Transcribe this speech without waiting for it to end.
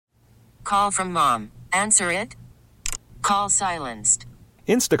Call from mom. Answer it. Call silenced.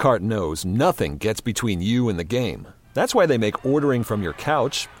 Instacart knows nothing gets between you and the game. That's why they make ordering from your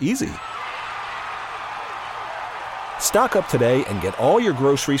couch easy. Stock up today and get all your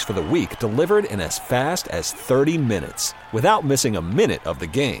groceries for the week delivered in as fast as 30 minutes without missing a minute of the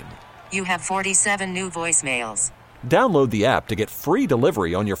game. You have 47 new voicemails. Download the app to get free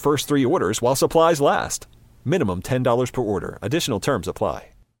delivery on your first 3 orders while supplies last. Minimum $10 per order. Additional terms apply.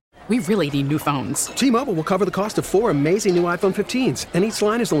 We really need new phones. T-Mobile will cover the cost of 4 amazing new iPhone 15s, and each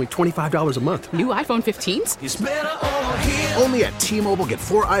line is only $25 a month. New iPhone 15s? It's better over here. Only at T-Mobile, get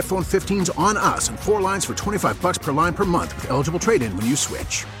 4 iPhone 15s on us and 4 lines for $25 per line per month with eligible trade-in when you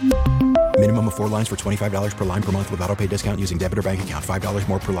switch. Minimum of 4 lines for $25 per line per month with autopay discount using debit or bank account. $5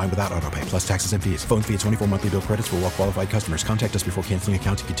 more per line without autopay, plus taxes and fees. Phone fee at 24 monthly bill credits for well-qualified customers. Contact us before canceling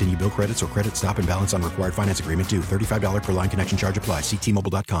account to continue bill credits or credit stop and balance on required finance agreement due. $35 per line connection charge applies. See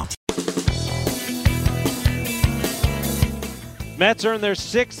T-Mobile.com. Mets earn their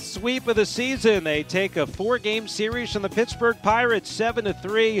 6th sweep of the season. They take a 4-game series from the Pittsburgh Pirates,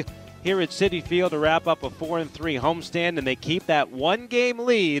 7-3 here at Citi Field to wrap up a 4-3 homestand, and they keep that 1-game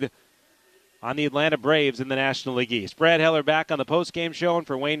lead on the Atlanta Braves in the National League East. Brad Heller back on the postgame show, and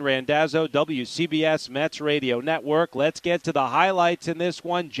for Wayne Randazzo, WCBS Mets Radio Network. Let's get to the highlights in this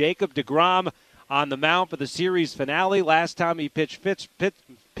one. Jacob deGrom on the mound for the series finale. Last time he pitched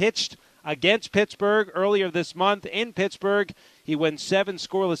against Pittsburgh earlier this month in Pittsburgh. He went 7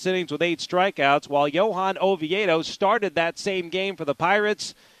 scoreless innings with 8 strikeouts, while Johan Oviedo started that same game for the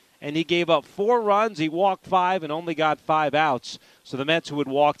Pirates, and he gave up 4 runs. He walked 5 and only got 5 outs. So the Mets, who had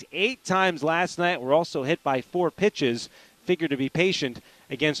walked 8 times last night, were also hit by 4 pitches. Figured to be patient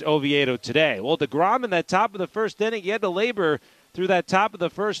against Oviedo today. Well, deGrom in that top of the first inning, he had to labor through that top of the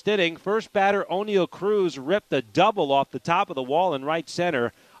first inning. First batter, O'Neill Cruz, ripped a double off the top of the wall in right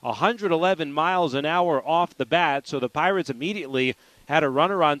center. 111 miles an hour off the bat, so the Pirates immediately had a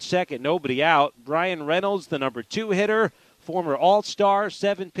runner on second, nobody out. Brian Reynolds, the number 2 hitter, former All-Star,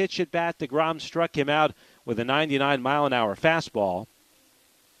 7-pitch at bat. deGrom struck him out with a 99-mile-an-hour fastball.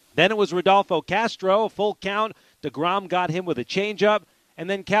 Then it was Rodolfo Castro, a full count. deGrom got him with a changeup. And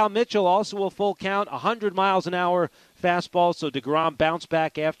then Cal Mitchell, also a full count, 100 miles an hour fastball. So deGrom bounced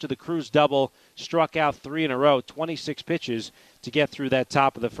back after the Cruz double, struck out 3 in a row, 26 pitches to get through that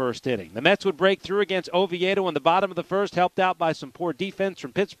top of the first inning. The Mets would break through against Oviedo in the bottom of the first, helped out by some poor defense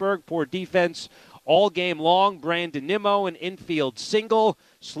from Pittsburgh. Poor defense all game long. Brandon Nimmo, an infield single.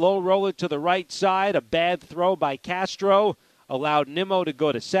 Slow roller to the right side. A bad throw by Castro allowed Nimmo to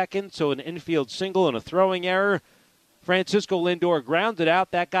go to second, so an infield single and a throwing error. Francisco Lindor grounded out.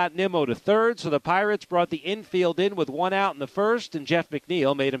 That got Nimmo to third, so the Pirates brought the infield in with 1 out in the first, and Jeff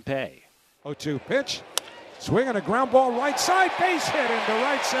McNeil made him pay. 0-2 pitch. Swinging a ground ball right side, base hit into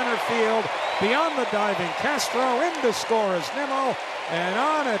right center field. Beyond the diving Castro, in to score is Nimmo. And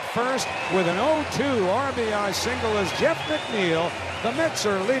on at first with an 0-2 RBI single is Jeff McNeil. The Mets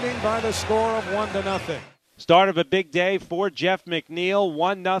are leading by the score of 1-0. Start of a big day for Jeff McNeil.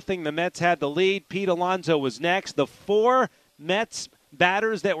 1-0. The Mets had the lead. Pete Alonso was next. The 4 Mets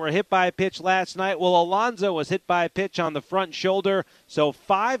batters that were hit by a pitch last night. Well, Alonso was hit by a pitch on the front shoulder. So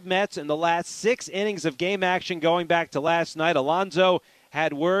 5 Mets in the last 6 innings of game action going back to last night. Alonso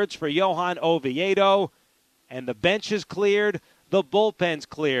had words for Johan Oviedo, and the benches cleared, the bullpens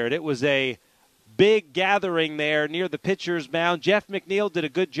cleared. It was a big gathering there near the pitcher's mound. Jeff McNeil did a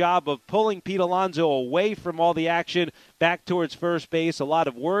good job of pulling Pete Alonso away from all the action back towards first base. A lot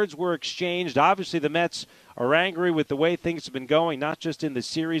of words were exchanged. Obviously, the Mets are angry with the way things have been going, not just in the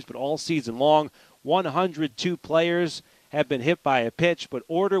series, but all season long. 102 players have been hit by a pitch, but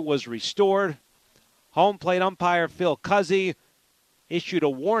order was restored. Home plate umpire Phil Cuzzi issued a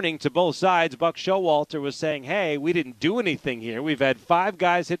warning to both sides. Buck Showalter was saying, hey, we didn't do anything here. We've had 5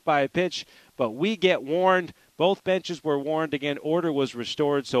 guys hit by a pitch, but we get warned. Both benches were warned. Again, order was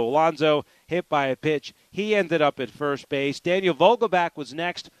restored. So Alonso hit by a pitch. He ended up at first base. Daniel Vogelbach was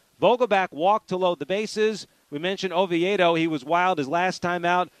next. Vogelbach walked to load the bases. We mentioned Oviedo. He was wild his last time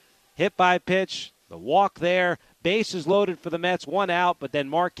out. Hit by a pitch. The walk there. Bases loaded for the Mets. 1 out, but then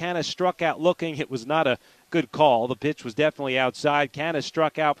Mark Canha struck out looking. It was not a good call. The pitch was definitely outside. Canha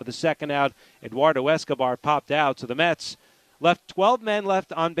struck out for the second out. Eduardo Escobar popped out. So the Mets left 12 men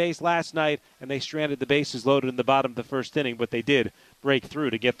left on base last night, and they stranded the bases loaded in the bottom of the first inning, but they did break through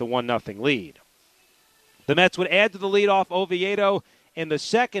to get the 1-0 lead. The Mets would add to the lead off Oviedo in the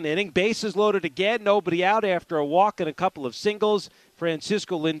second inning. Bases loaded again, nobody out after a walk and a couple of singles.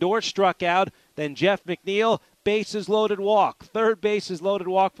 Francisco Lindor struck out. Then Jeff McNeil, bases loaded walk. Third bases loaded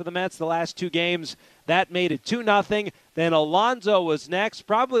walk for the Mets the last 2 games. That made it 2-0. Then Alonso was next,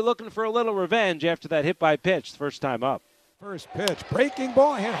 probably looking for a little revenge after that hit by pitch the first time up. First pitch, breaking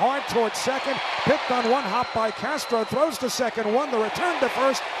ball, hit hard towards second, picked on one hop by Castro, throws to second, one, the return to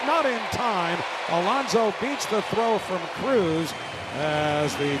first, not in time. Alonso beats the throw from Cruz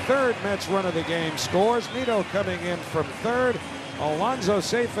as the third Mets run of the game scores. Nido coming in from third. Alonso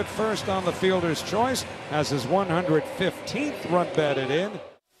safe at first on the fielder's choice, has his 115th run batted in.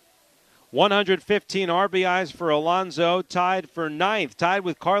 115 RBIs for Alonso, tied for ninth, tied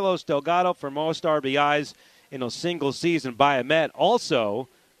with Carlos Delgado for most RBIs in a single season by a Met. Also,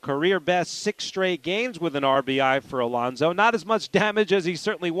 career best 6 straight games with an RBI for Alonso. Not as much damage as he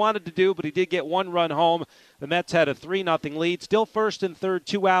certainly wanted to do, but he did get 1 run home. The Mets had a 3-0 lead. Still first and third,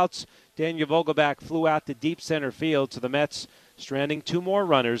 2 outs. Daniel Vogelbach flew out to deep center field, so the Mets stranding 2 more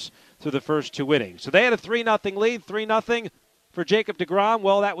runners through the first 2 innings. So they had a 3-0 lead, 3-0 for Jacob deGrom.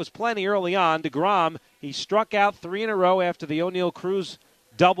 Well, that was plenty early on. deGrom, he struck out 3 in a row after the O'Neill Cruz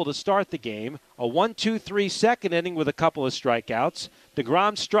double to start the game. A 1-2-3 second inning with a couple of strikeouts.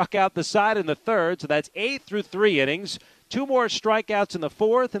 deGrom struck out the side in the third, so that's 8 through 3 innings. 2 more strikeouts in the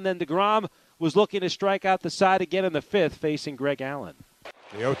fourth, and then deGrom was looking to strike out the side again in the fifth, facing Greg Allen.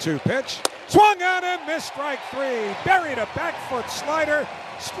 The 0-2 pitch, swung out and missed, strike 3. Buried a back foot slider.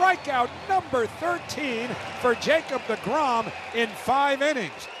 Strikeout number 13 for Jacob deGrom in 5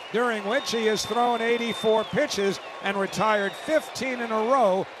 innings, during which he has thrown 84 pitches and retired 15 in a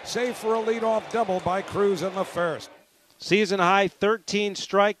row, save for a leadoff double by Cruz in the first. Season high 13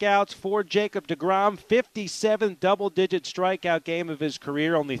 strikeouts for Jacob deGrom, 57th double-digit strikeout game of his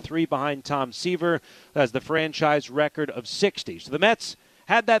career, only 3 behind Tom Seaver, has the franchise record of 60. So the Mets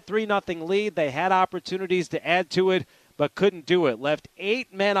had that 3-0 lead. They had opportunities to add to it, but couldn't do it. Left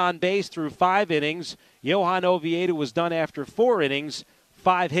 8 men on base through 5 innings. Johan Oviedo was done after 4 innings,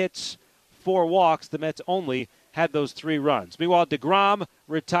 5 hits, 4 walks. The Mets only had those 3 runs. Meanwhile, deGrom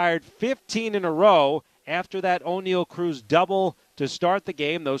retired 15 in a row after that O'Neill Cruz double to start the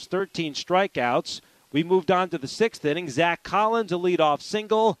game, those 13 strikeouts. We moved on to the 6th inning. Zach Collins, a leadoff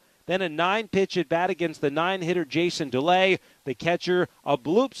single. Then a 9-pitch at bat against the 9-hitter Jason DeLay. The catcher, a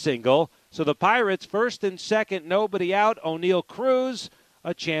bloop single. So the Pirates, first and second, nobody out. O'Neill Cruz,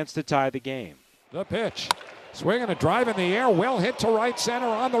 a chance to tie the game. The pitch. Swinging a drive in the air, well hit to right center.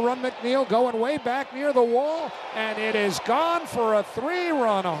 On the run, McNeil going way back near the wall. And it is gone for a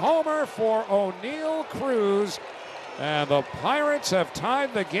 3-run homer for O'Neill Cruz. And the Pirates have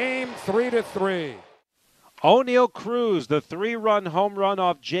tied the game 3-3. O'Neill Cruz, the 3-run home run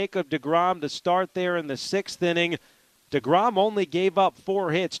off Jacob deGrom to start there in the 6th inning. deGrom only gave up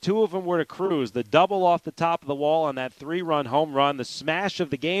 4 hits. 2 of them were to Cruz. The double off the top of the wall on that 3-run home run. The smash of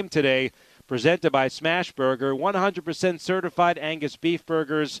the game today, presented by Smashburger. 100% certified Angus beef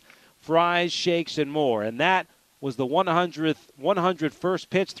burgers, fries, shakes, and more. And that was the 101st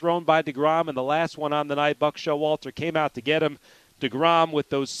pitch thrown by deGrom, and the last one on the night. Buck Showalter came out to get him. deGrom, with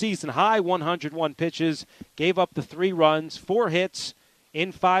those season-high 101 pitches, gave up the 3 runs, 4 hits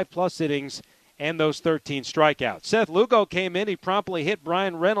in 5+ innings, and those 13 strikeouts. Seth Lugo came in. He promptly hit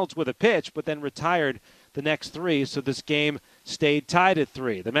Brian Reynolds with a pitch, but then retired the next 3, so this game stayed tied at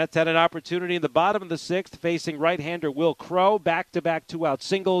 3. The Mets had an opportunity in the bottom of the 6th, facing right-hander Will Crow. Back-to-back 2-out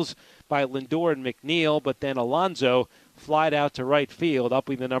singles by Lindor and McNeil, but then Alonso flied out to right field,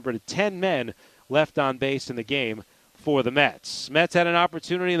 upping the number to 10 men left on base in the game for the Mets. Mets had an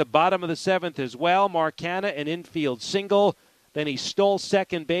opportunity in the bottom of the 7th as well. Mark Canha, an infield single. Then he stole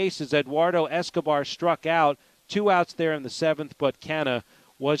second base as Eduardo Escobar struck out. 2 outs there in the 7th, but Canha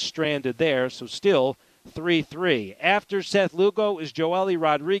was stranded there, so still 3-3. After Seth Lugo is Joely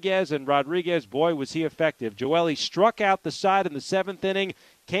Rodriguez, and Rodriguez, boy, was he effective. Joely struck out the side in the 7th inning,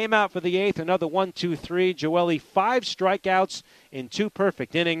 came out for the 8th, another 1-2-3. Joely 5 strikeouts in 2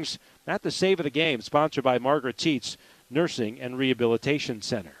 perfect innings. Not the save of the game, sponsored by Margaret Tietz Nursing and Rehabilitation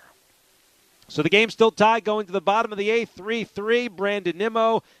Center. So the game's still tied going to the bottom of the 8th, 3-3. Brandon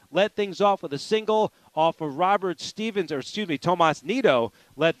Nimmo led things off with a single off of Tomas Nido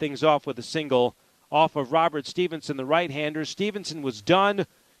led things off with a single off of Robert Stevenson, the right-hander. Stevenson was done.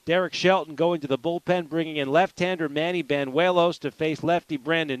 Derek Shelton going to the bullpen, bringing in left-hander Manny Banuelos to face lefty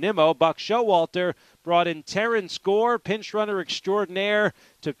Brandon Nimmo. Buck Showalter brought in Terrence Gore, pinch runner extraordinaire,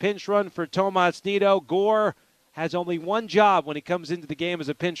 to pinch run for Tomas Nido. Gore has only one job when he comes into the game as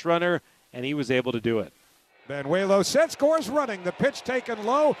a pinch runner, and he was able to do it. Banuelos sets, Gore's running. The pitch taken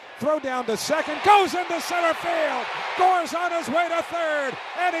low, throw down to second, goes into center field. Gore's on his way to third,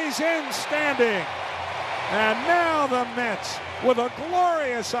 and he's in standing. And now the Mets, with a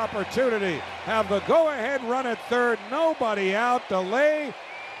glorious opportunity, have the go-ahead run at third. Nobody out. DeLay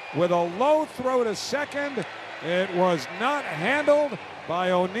with a low throw to second. It was not handled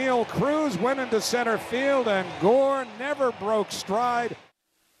by O'Neill Cruz, went into center field, and Gore never broke stride.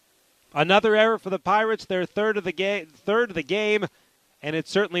 Another error for the Pirates, their third of the game, and it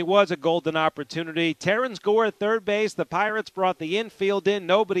certainly was a golden opportunity. Terrence Gore at third base. The Pirates brought the infield in,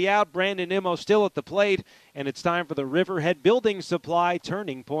 nobody out. Brandon Nimmo still at the plate, and it's time for the Riverhead Building Supply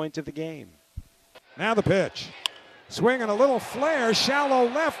turning point of the game. Now the pitch. Swing and a little flare, shallow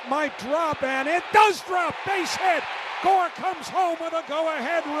left, might drop, and it does drop. Base hit. Gore comes home with a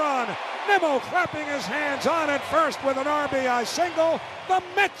go-ahead run. Nimmo clapping his hands on at first with an RBI single. The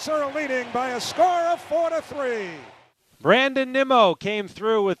Mets are leading by a score of 4-3. Brandon Nimmo came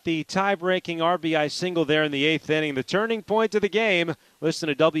through with the tie-breaking RBI single there in the eighth inning. The turning point of the game. Listen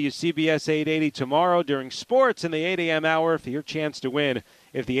to WCBS 880 tomorrow during sports in the 8 a.m. hour for your chance to win.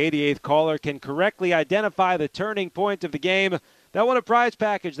 If the 88th caller can correctly identify the turning point of the game, they'll win a prize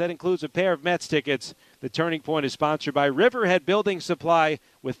package that includes a pair of Mets tickets. The Turning Point is sponsored by Riverhead Building Supply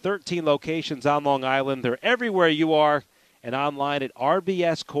with 13 locations on Long Island. They're everywhere you are and online at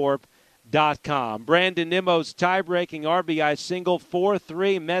rbscorp.com. Brandon Nimmo's tie-breaking RBI single,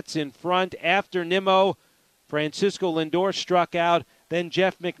 4-3, Mets in front. After Nimmo, Francisco Lindor struck out. Then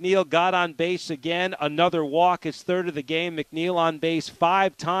Jeff McNeil got on base again. Another walk, his third of the game. McNeil on base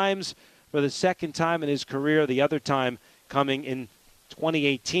 5 times for the second time in his career, the other time coming in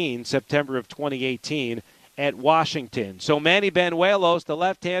 2018, September of 2018 at Washington. So Manny Banuelos, the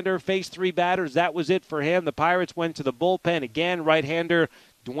left-hander, faced 3 batters. That was it for him. The Pirates went to the bullpen again. Right-hander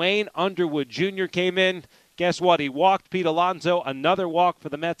Dwayne Underwood Jr. came in. Guess what? He walked Pete Alonso. Another walk for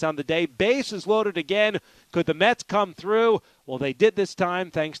the Mets on the day. Bases loaded again. Could the Mets come through? Well, they did this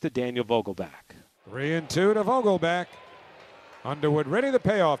time thanks to Daniel Vogelback. 3-2 to Vogelback. Underwood ready, the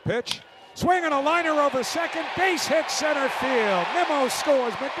payoff pitch. Swing and a liner over second. Base hit center field. Nimmo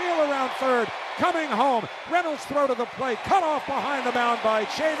scores. McNeil around third. Coming home. Reynolds throw to the plate. Cut off behind the mound by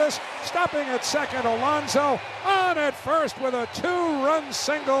Chavis. Stopping at second, Alonso. On at first with a 2-run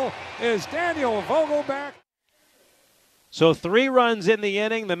single is Daniel Vogelback. So 3 runs in the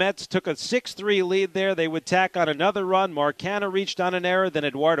inning. The Mets took a 6-3 lead there. They would tack on another run. Marcana reached on an error. Then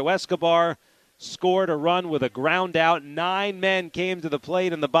Eduardo Escobar scored a run with a ground out. 9 men came to the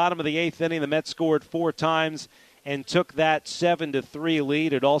plate in the bottom of the 8th inning. The Mets scored 4 times and took that 7-3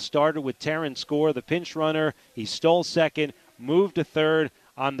 lead. It all started with Terrence Gore, the pinch runner. He stole second, moved to third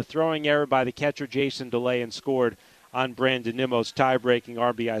on the throwing error by the catcher Jason DeLay, and scored on Brandon Nimmo's tie-breaking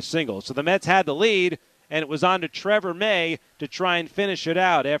RBI single. So the Mets had the lead, and it was on to Trevor May to try and finish it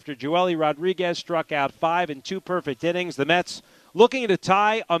out. After Joely Rodriguez struck out 5 in 2 perfect innings, the Mets looking to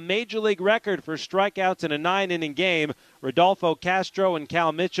tie a Major League record for strikeouts in a 9-inning game. Rodolfo Castro and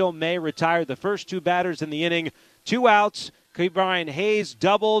Cal Mitchell. May retired the first 2 batters in the inning. 2 outs. Brian Hayes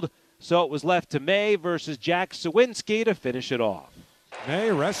doubled, so it was left to May versus Jack Sawinski to finish it off.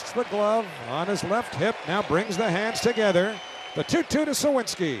 May rests the glove on his left hip, now brings the hands together. The 2-2 to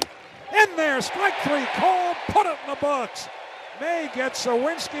Sawinski. In there, strike 3 call, put it in the books. May gets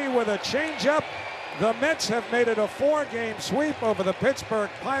Sawinski with a changeup. The Mets have made it a 4-game sweep over the Pittsburgh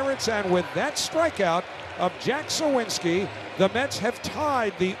Pirates, and with that strikeout of Jack Sawinski, the Mets have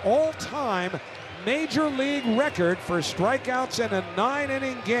tied the all-time Major League record for strikeouts in a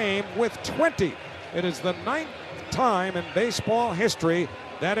 9-inning game with 20. It is the 9th time in baseball history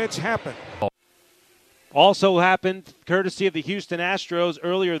that it's happened. Also happened courtesy of the Houston Astros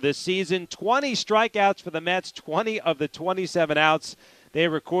earlier this season. 20 strikeouts for the Mets, 20 of the 27 outs they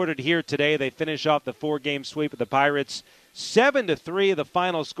recorded here today. They finish off the 4-game sweep of the Pirates. 7-3 the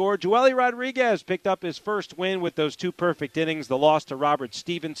final score. Joely Rodriguez picked up his first win with those 2 perfect innings. The loss to Robert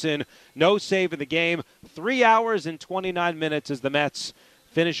Stevenson. No save in the game. 3 hours and 29 minutes as the Mets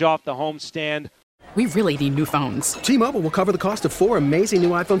finish off the homestand. We really need new phones. T-Mobile will cover the cost of 4 amazing new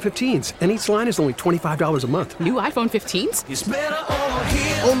iPhone 15s, and each line is only $25 a month. New iPhone 15s? It's better over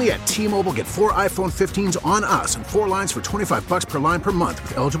here. Only at T-Mobile, get 4 iPhone 15s on us and 4 lines for $25 per line per month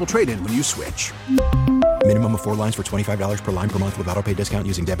with eligible trade-in when you switch. Minimum of 4 lines for $25 per line per month with autopay discount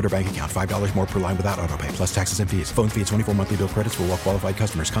using debit or bank account. $5 more per line without autopay, plus taxes and fees. Phone fee at 24 monthly bill credits for well-qualified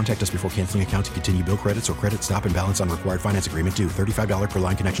customers. Contact us before canceling account to continue bill credits or credit stop and balance on required finance agreement due. $35 per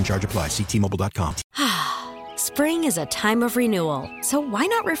line connection charge applies. See T-Mobile.com. Spring is a time of renewal, so why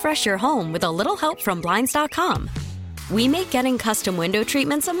not refresh your home with a little help from Blinds.com? We make getting custom window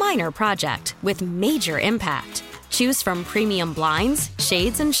treatments a minor project with major impact. Choose from premium blinds,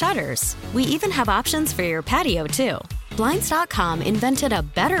 shades, and shutters. We even have options for your patio, too. Blinds.com invented a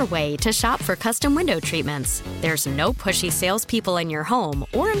better way to shop for custom window treatments. There's no pushy salespeople in your home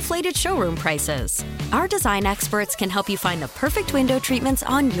or inflated showroom prices. Our design experts can help you find the perfect window treatments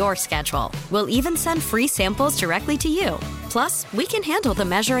on your schedule. We'll even send free samples directly to you. Plus, we can handle the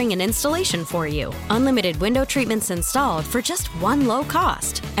measuring and installation for you. Unlimited window treatments installed for just one low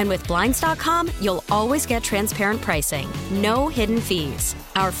cost. And with Blinds.com, you'll always get transparent pricing. No hidden fees.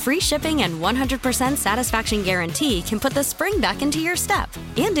 Our free shipping and 100% satisfaction guarantee can put the spring back into your step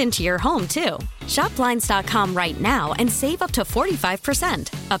and into your home, too. Shop Blinds.com right now and save up to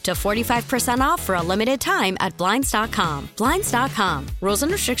 45%. Up to 45% off for a limited time at Blinds.com. Blinds.com. Rules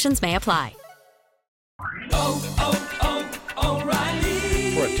and restrictions may apply.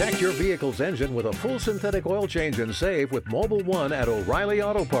 O'Reilly. Protect your vehicle's engine with a full synthetic oil change and save with Mobil 1 at O'Reilly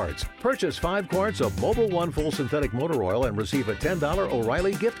Auto Parts. Purchase 5 quarts of Mobil 1 full synthetic motor oil and receive a $10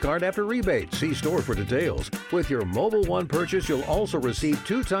 O'Reilly gift card after rebate. See store for details. With your Mobil 1 purchase, you'll also receive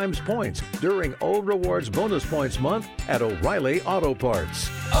 2 times points during O Rewards Bonus Points Month at O'Reilly Auto Parts.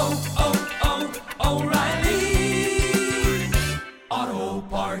 O'Reilly.